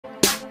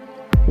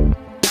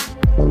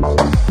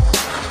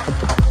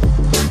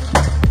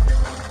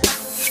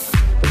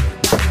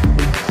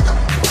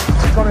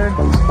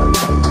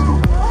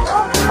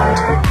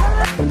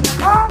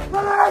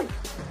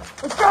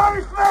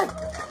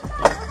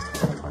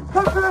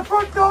come to the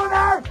front door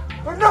now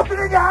with nothing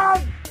in your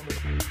hand.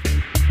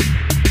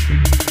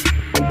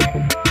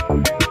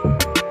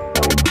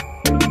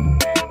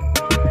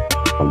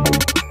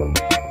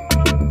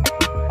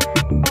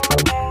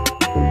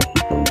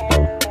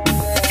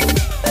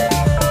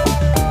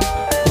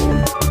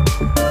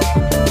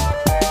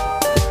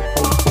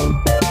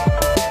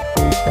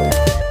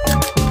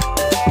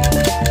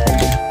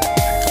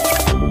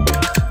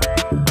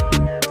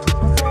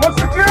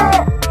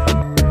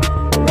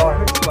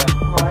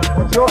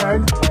 Your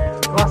end,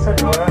 glass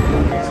everywhere,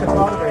 you step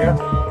out of here.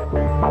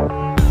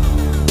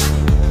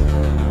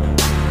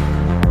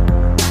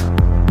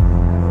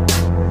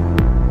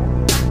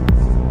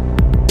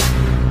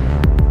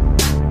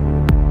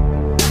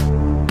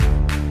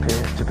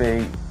 Appears to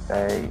be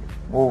a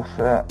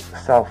Walther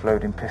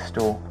self-loading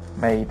pistol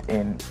made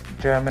in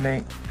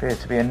Germany. Appears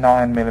to be a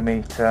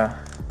 9mm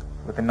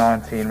with a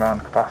 19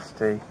 round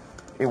capacity.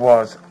 It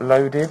was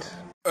loaded.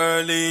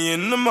 Early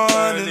in the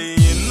morning,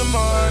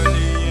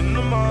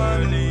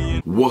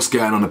 What's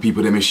going on, the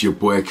people? Them, it's your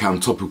boy Cam,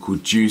 Topical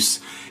Juice.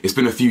 It's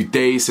been a few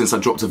days since I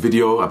dropped a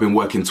video. I've been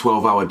working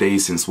 12-hour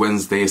days since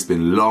Wednesday. It's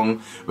been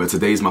long, but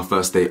today's my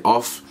first day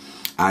off,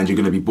 and you're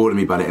going to be bored of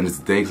me by the end of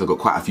the day because I've got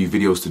quite a few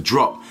videos to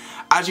drop.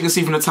 As you can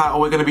see from the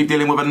title, we're going to be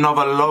dealing with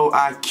another low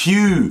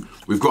IQ.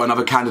 We've got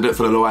another candidate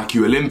for the low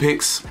IQ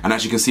Olympics, and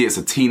as you can see, it's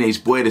a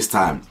teenage boy this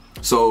time.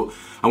 So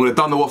I'm going to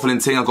done the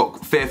waffling thing. I've got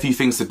a fair few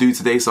things to do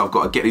today, so I've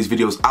got to get these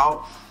videos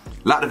out.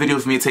 Like the video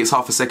for me, it takes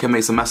half a second,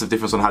 makes a massive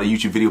difference on how the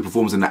YouTube video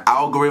performs in the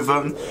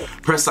algorithm.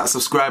 Press that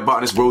subscribe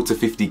button, it's road to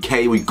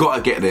 50k. We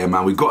gotta get there,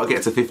 man. We gotta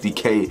get to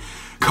 50k.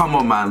 Come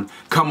on, man.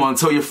 Come on,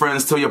 tell your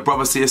friends, tell your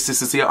brothers, tell your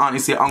sisters, tell your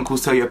aunties, tell your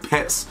uncles, tell your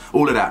pets,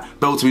 all of that.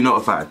 Bell to be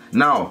notified.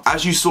 Now,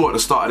 as you saw at the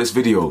start of this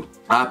video,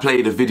 I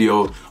played a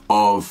video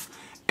of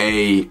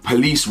a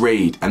police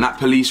raid, and that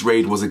police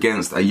raid was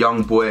against a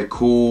young boy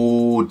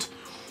called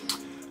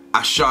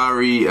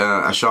Ashari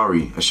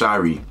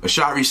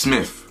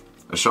Smith.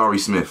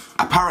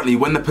 Apparently,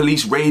 when the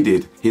police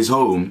raided his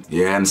home,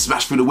 yeah, and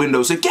smashed through the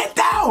window, said, "Get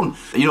down!"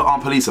 You know,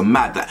 armed police are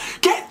mad. That,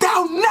 "Get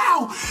down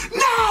now!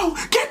 Now!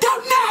 Get down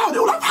now!" They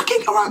were like,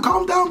 "Fucking, alright,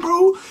 calm down, bro."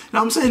 You know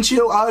what I'm saying?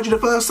 Chill, I heard you the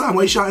first time.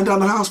 What are you shouting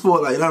down the house for?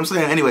 Like, you know what I'm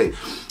saying? Anyway,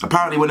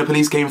 apparently when the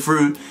police came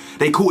through,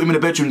 they caught him in the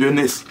bedroom doing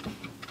this.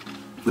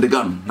 With a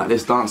gun, like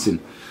this, dancing.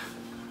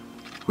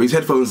 With his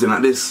headphones in,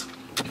 like this.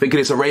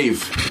 Thinking it's a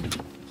rave.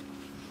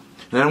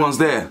 And everyone's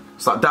there.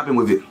 Start dabbing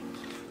with it.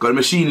 Got a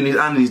machine in his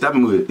hand and he's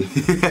dabbing with it.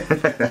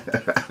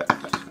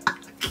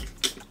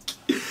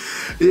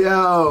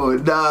 Yo,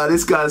 nah,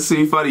 this guy's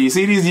so funny. You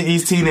see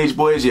these teenage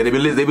boys, yeah,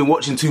 they've been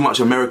watching too much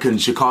American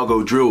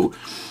Chicago drill.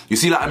 You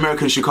see like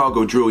American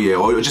Chicago drill, yeah,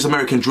 or just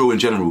American drill in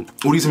general.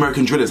 All these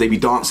American drillers, they be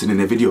dancing in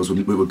their videos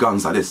with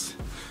guns like this.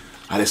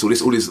 Like this, all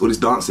this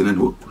dancing and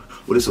all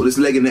this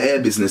leg in the air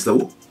business,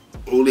 though.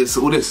 All this.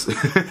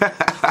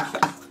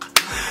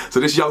 So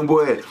this young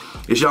boy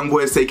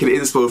is taking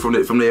inspo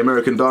from the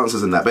American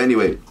dancers and that. But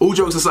anyway, all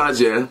jokes aside,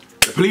 yeah,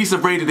 the police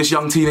have raided this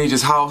young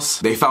teenager's house.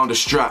 They found a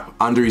strap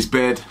under his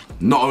bed.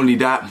 Not only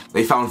that,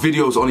 they found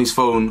videos on his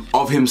phone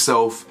of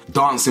himself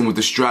dancing with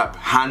the strap,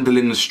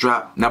 handling the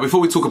strap. Now, before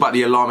we talk about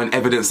the alarming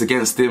evidence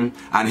against him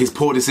and his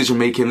poor decision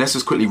making, let's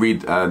just quickly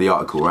read the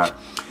article, right?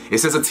 It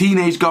says a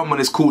teenage gunman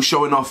is caught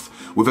showing off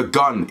with a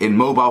gun in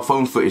mobile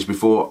phone footage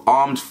before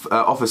armed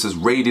officers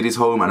raided his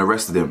home and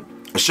arrested him.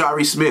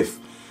 Ashari Smith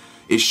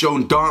is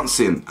shown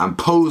dancing and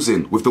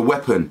posing with the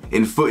weapon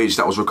in footage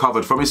that was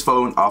recovered from his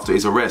phone after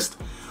his arrest.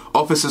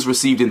 Officers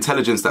received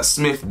intelligence that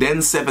Smith,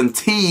 then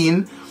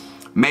 17,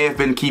 may have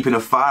been keeping a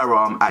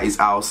firearm at his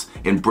house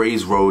in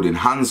Braes Road in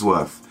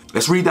Handsworth.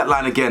 Let's read that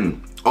line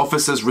again.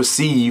 Officers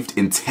received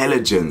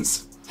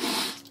intelligence.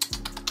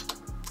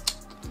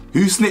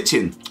 Who's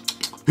snitching?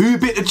 Who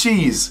bit the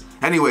cheese?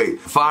 Anyway,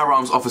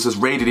 firearms officers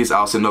raided his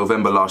house in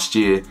November last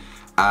year,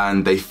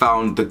 and they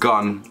found the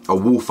gun, a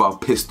Walther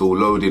pistol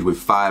loaded with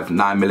 5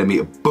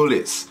 9mm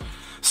bullets.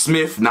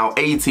 Smith, now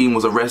 18,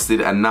 was arrested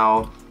and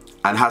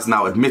has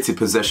now admitted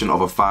possession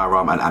of a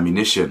firearm and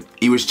ammunition.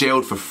 He was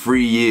jailed for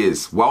 3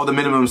 years. While the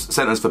minimum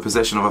sentence for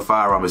possession of a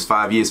firearm is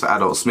 5 years for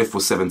adults, Smith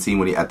was 17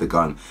 when he had the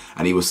gun,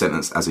 and he was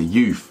sentenced as a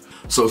youth.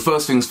 So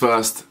first things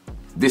first,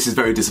 this is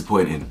very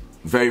disappointing.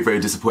 Very, very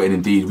disappointing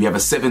indeed. We have a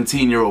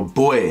 17-year-old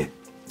boy,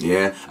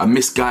 yeah, a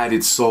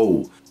misguided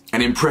soul,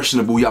 an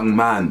impressionable young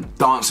man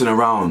dancing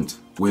around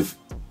with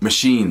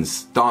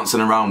machines, dancing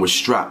around with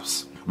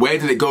straps. Where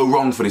did it go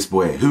wrong for this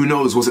boy? Who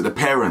knows? Was it the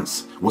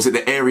parents? Was it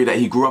the area that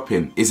he grew up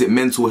in? Is it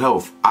mental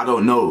health? I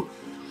don't know.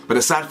 But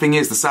the sad thing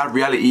is, the sad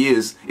reality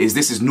is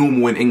this is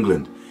normal in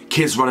England.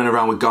 Kids running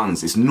around with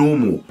guns, it's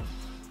normal.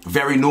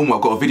 Very normal.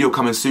 I've got a video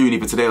coming soon,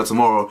 either today or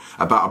tomorrow,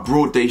 about a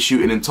broad day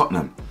shooting in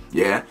Tottenham.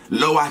 Yeah,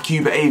 low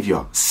IQ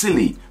behaviour,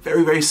 silly,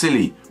 very, very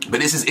silly. But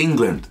this is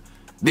England.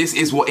 This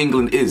is what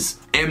England is.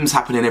 M's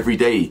happening every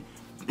day.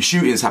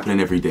 Shootings happening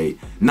every day.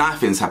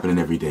 Knifing's happening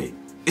every day.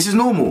 This is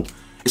normal.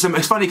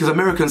 It's funny because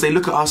Americans, they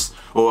look at us,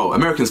 or well,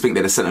 Americans think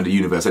they're the center of the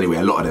universe anyway,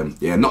 a lot of them.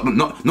 Yeah, not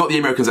the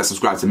Americans that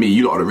subscribe to me,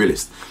 you lot are the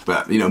realists.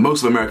 But, you know,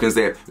 most of Americans,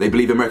 they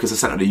believe America's the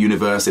center of the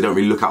universe, they don't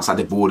really look outside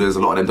their borders, a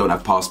lot of them don't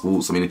have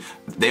passports. I mean,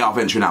 they are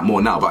venturing out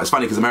more now, but it's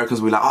funny because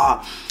Americans will be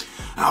like,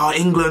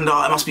 England,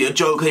 it must be a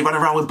joke, they run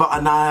around with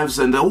butter knives,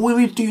 and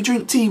do you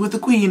drink tea with the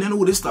Queen and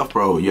all this stuff,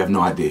 bro. You have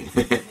no idea.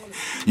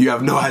 You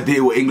have no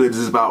idea what England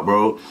is about,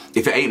 bro.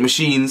 If it ain't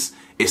machines,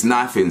 it's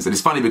knifings. And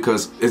it's funny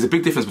because there's a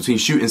big difference between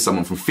shooting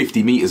someone from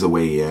 50 meters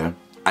away, yeah,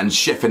 and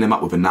chefing them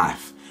up with a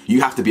knife.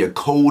 You have to be a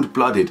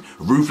cold-blooded,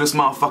 ruthless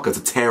motherfucker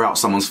to tear out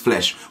someone's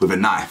flesh with a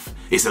knife.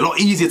 It's a lot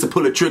easier to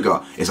pull a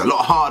trigger. It's a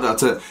lot harder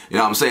to, you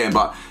know what I'm saying?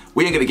 But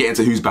we ain't gonna get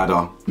into who's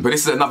badder. But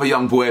this is another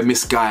young boy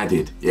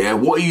misguided, yeah?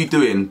 What are you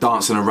doing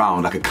dancing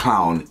around like a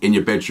clown in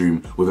your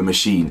bedroom with a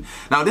machine?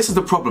 Now, this is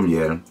the problem,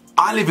 yeah?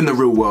 I live in the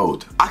real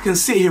world. I can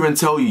sit here and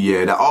tell you,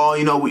 yeah, that, oh,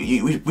 you know,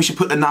 we should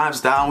put the knives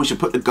down, we should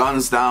put the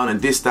guns down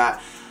and this,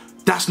 that.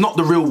 That's not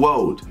the real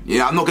world.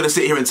 Yeah, I'm not gonna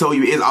sit here and tell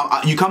you it is.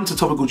 You come to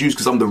Topical Juice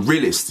because I'm the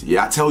realist.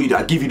 Yeah, I tell you that,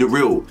 I give you the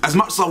real. As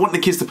much as I want the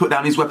kids to put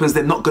down these weapons,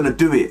 they're not gonna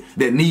do it.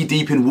 They're knee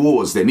deep in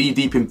wars, they're knee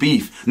deep in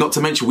beef. Not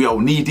to mention we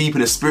are knee deep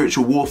in a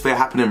spiritual warfare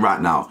happening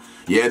right now.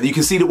 Yeah, you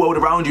can see the world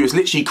around you, it's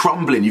literally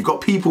crumbling. You've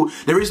got people,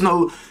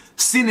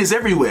 sin is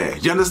everywhere.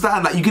 Do you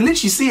understand? Like, you can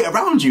literally see it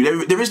around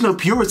you. There is no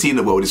purity in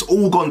the world. It's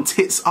all gone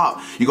tits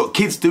up. You got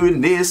kids doing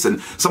this, and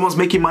someone's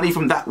making money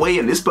from that way,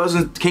 and this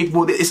person's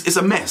capable of this. It's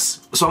a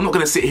mess. So I'm not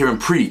gonna sit here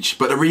and preach,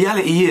 but the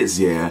reality is,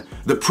 yeah,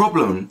 the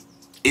problem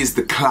is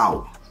the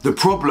clout. The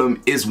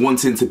problem is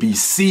wanting to be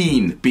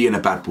seen being a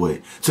bad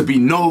boy, to be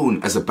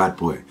known as a bad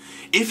boy.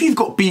 If you've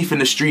got beef in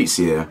the streets,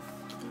 yeah,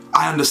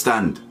 I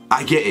understand.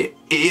 I get it.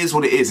 It is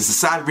what it is. It's a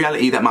sad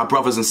reality that my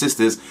brothers and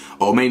sisters,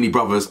 or mainly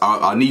brothers,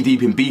 are knee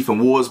deep in beef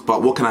and wars,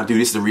 but what can I do?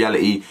 This is the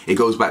reality. It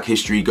goes back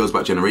history, goes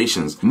back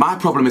generations. My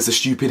problem is the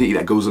stupidity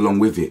that goes along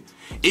with it.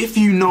 If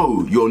you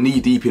know you're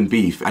knee deep in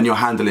beef and you're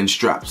handling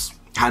straps,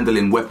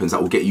 handling weapons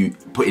that will get you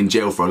put in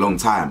jail for a long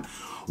time,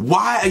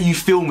 why are you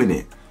filming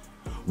it?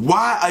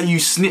 Why are you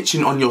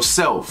snitching on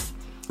yourself?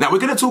 Now, we're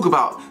going to talk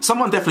about,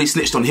 someone definitely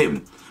snitched on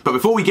him. But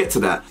before we get to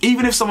that,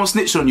 even if someone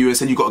snitched on you and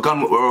said you got a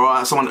gun,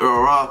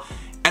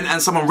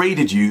 and someone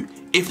raided you,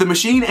 if the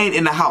machine ain't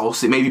in the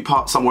house, it may be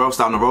parked somewhere else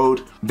down the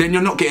road, then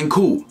you're not getting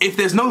caught. If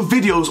there's no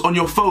videos on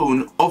your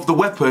phone of the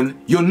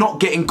weapon, you're not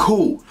getting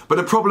caught. But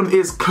the problem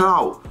is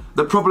clout.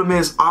 The problem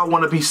is I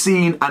want to be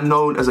seen and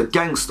known as a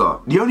gangster.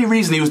 The only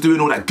reason he was doing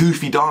all that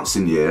goofy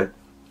dancing, yeah,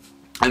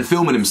 and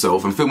filming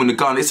himself and filming the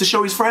gun, is to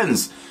show his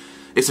friends.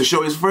 It's to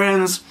show his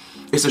friends.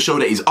 It's to show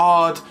that he's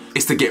hard.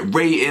 It's to get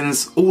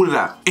ratings, all of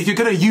that. If you're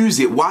gonna use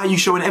it, why are you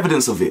showing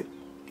evidence of it?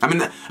 I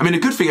mean, the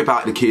good thing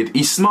about the kid,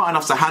 he's smart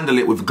enough to handle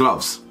it with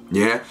gloves.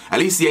 Yeah, at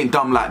least he ain't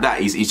dumb like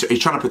that. He's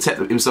trying to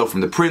protect himself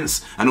from the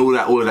prince and all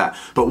of that.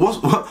 But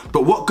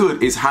what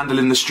good is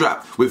handling the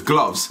strap with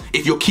gloves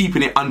if you're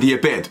keeping it under your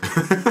bed?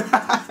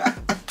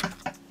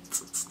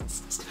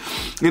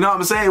 You know what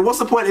I'm saying? What's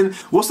the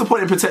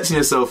point in protecting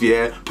yourself?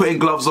 Yeah, putting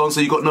gloves on so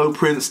you got no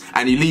prints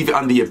and you leave it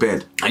under your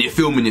bed and you're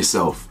filming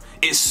yourself.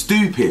 It's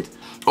stupid.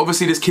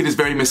 Obviously, this kid is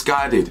very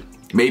misguided.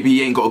 Maybe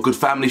he ain't got a good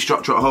family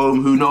structure at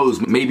home. Who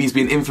knows? Maybe he's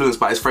been influenced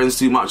by his friends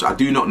too much. I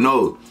do not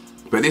know.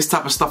 But this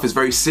type of stuff is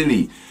very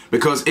silly,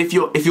 because if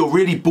you're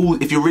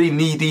really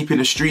knee deep in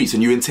the streets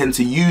and you intend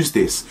to use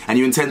this and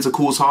you intend to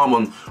cause harm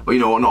on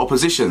the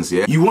oppositions,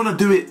 yeah, you want to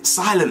do it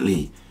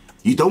silently.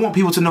 You don't want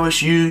people to know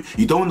it's you.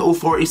 You don't want the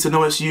authorities to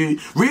know it's you.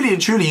 Really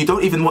and truly, you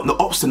don't even want the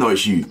ops to know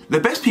it's you.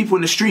 The best people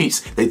in the streets,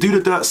 they do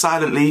the dirt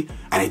silently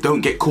and they don't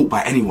get caught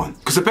by anyone.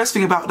 Because the best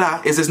thing about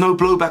that is there's no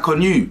blowback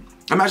on you.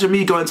 Imagine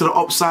me going to the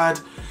ops side,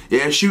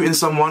 yeah, shooting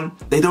someone,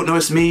 they don't know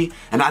it's me,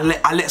 and I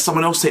let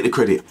someone else take the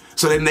credit.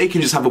 So then they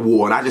can just have a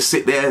war and I just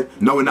sit there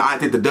knowing that I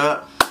did the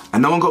dirt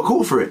and no one got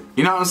caught for it.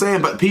 You know what I'm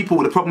saying? But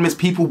the problem is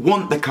people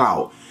want the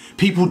clout.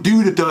 People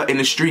do the dirt in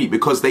the street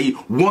because they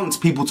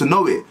want people to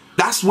know it.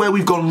 That's where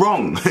we've gone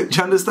wrong. Do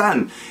you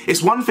understand?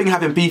 It's one thing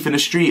having beef in the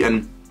street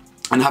and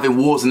having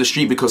wars in the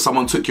street because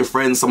someone took your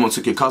friend, someone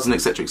took your cousin,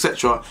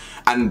 etc.,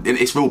 and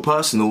it's real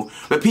personal.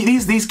 But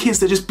these kids,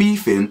 they're just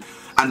beefing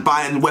and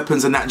buying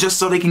weapons and that just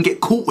so they can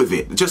get caught with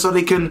it, just so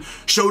they can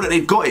show that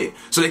they've got it,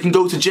 so they can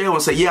go to jail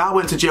and say, yeah, I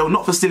went to jail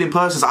not for stealing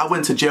purses, I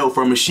went to jail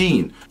for a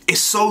machine. It's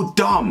so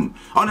dumb.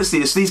 Honestly,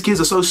 these kids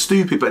are so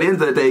stupid, but at the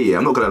end of the day, yeah,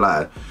 I'm not gonna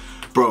lie.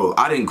 Bro,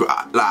 I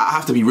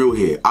have to be real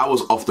here. I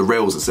was off the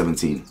rails at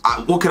 17.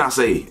 What can I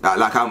say?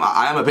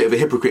 I am a bit of a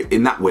hypocrite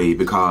in that way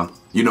because,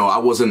 I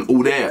wasn't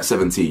all there at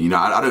 17.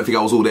 I don't think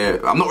I was all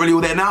there. I'm not really all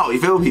there now, you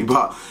feel me?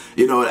 But,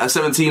 at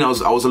 17, I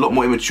was a lot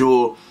more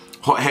immature,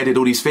 hot-headed,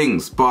 all these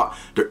things. But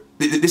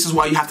this is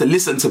why you have to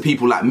listen to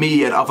people like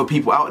me and other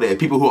people out there,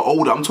 people who are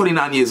older. I'm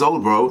 29 years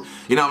old, bro.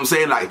 You know what I'm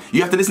saying? Like,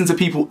 you have to listen to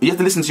people, you have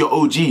to listen to your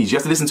OGs, you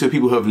have to listen to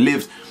people who have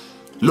lived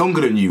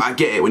longer than you. I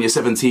get it, when you're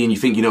 17 you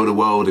think you know the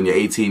world, and you're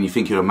 18 you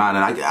think you're a man,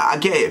 and I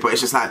get it, but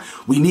it's just like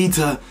we need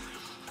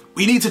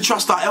to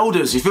trust our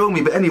elders, you feel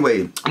me? But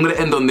anyway, I'm gonna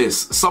end on this.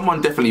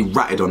 Someone definitely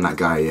ratted on that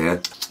guy,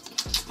 yeah?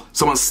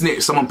 Someone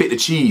snitched, someone bit the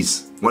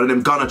cheese. One of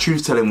them Gunner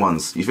truth telling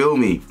ones, you feel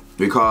me?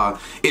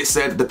 because it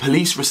said the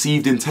police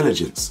received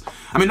intelligence.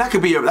 I mean, that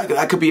could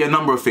be a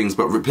number of things,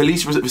 but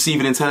police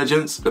receiving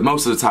intelligence, but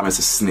most of the time it's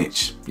a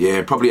snitch.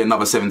 Yeah, probably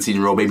another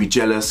 17-year-old, maybe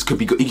jealous.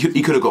 He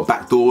could have got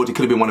backdoored. He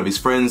could have been one of his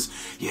friends.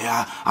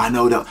 Yeah, I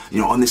know that, you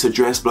know, on this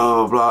address,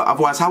 blah, blah, blah.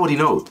 Otherwise, how would he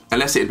know?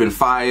 Unless it had been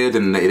fired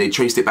and they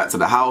traced it back to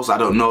the house. I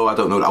don't know.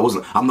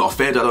 I'm not a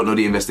Fed. I don't know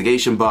the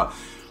investigation, but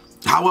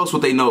how else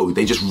would they know?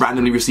 They just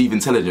randomly receive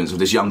intelligence of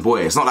this young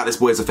boy. It's not like this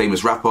boy is a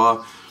famous rapper. You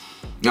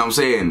know what I'm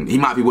saying? He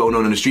might be well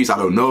known in the streets. I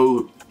don't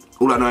know.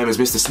 All I know him is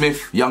Mr.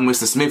 Smith, young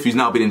Mr. Smith, who's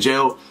now been in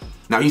jail.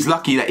 Now, he's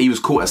lucky that he was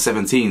caught at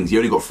 17. He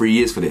only got 3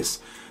 years for this.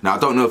 Now, I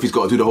don't know if he's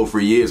got to do the whole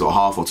 3 years or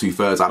half or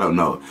 2/3. I don't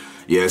know.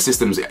 Yeah, the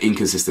system's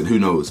inconsistent. Who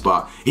knows?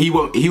 But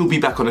he'll be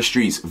back on the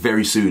streets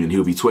very soon, and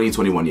he'll be 20,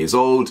 21 years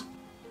old.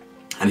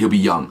 And he'll be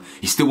young.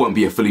 He still won't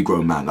be a fully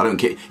grown man. I don't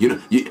care. You're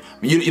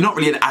not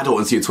really an adult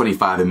until you're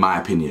 25, in my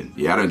opinion.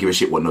 Yeah, I don't give a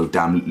shit what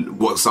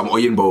some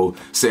Oyinbo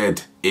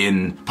said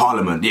in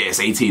Parliament. Yeah, it's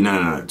 18.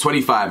 No.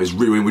 25 is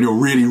really when you're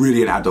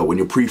really an adult, when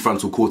your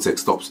prefrontal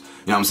cortex stops. You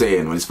know what I'm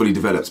saying? When it's fully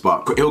developed.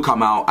 But he'll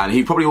come out and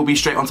he probably will be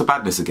straight onto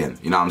badness again.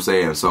 You know what I'm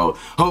saying? So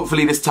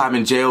hopefully this time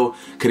in jail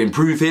can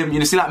improve him. You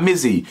know, see like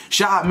Mizzy.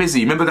 Shout out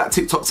Mizzy. Remember that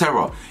TikTok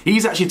terror?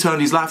 He's actually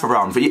turned his life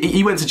around.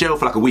 He went to jail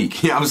for like a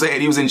week. You know what I'm saying?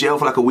 He was in jail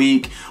for like a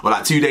week or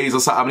like 2 days or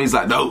something. And he's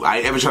like, no, I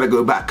ain't ever trying to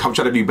go back. I'm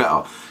trying to do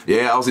better.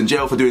 Yeah, I was in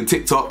jail for doing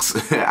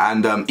TikToks,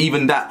 and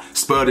even that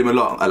spurred him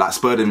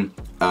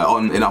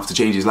on enough to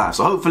change his life.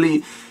 So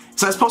hopefully,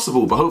 so it's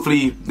possible, but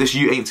hopefully this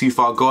youth ain't too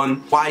far gone.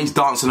 Why he's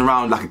dancing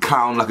around like a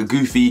clown, like a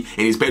goofy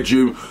in his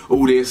bedroom,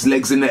 all this,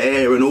 legs in the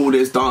air and all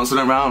this, dancing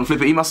around,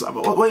 flipping. He must,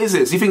 what is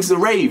this? He thinks it's a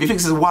rave. He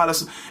thinks it's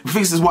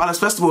a wireless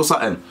festival or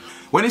something.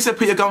 When he said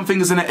put your gun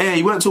fingers in the air,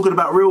 he weren't talking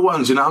about real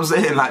ones, you know what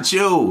I'm saying? Like,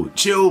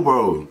 chill,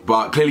 bro.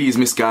 But clearly he's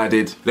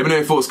misguided. Let me know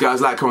your thoughts, guys.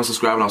 Like, comment,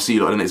 subscribe, and I'll see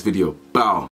you in the next video. Bow.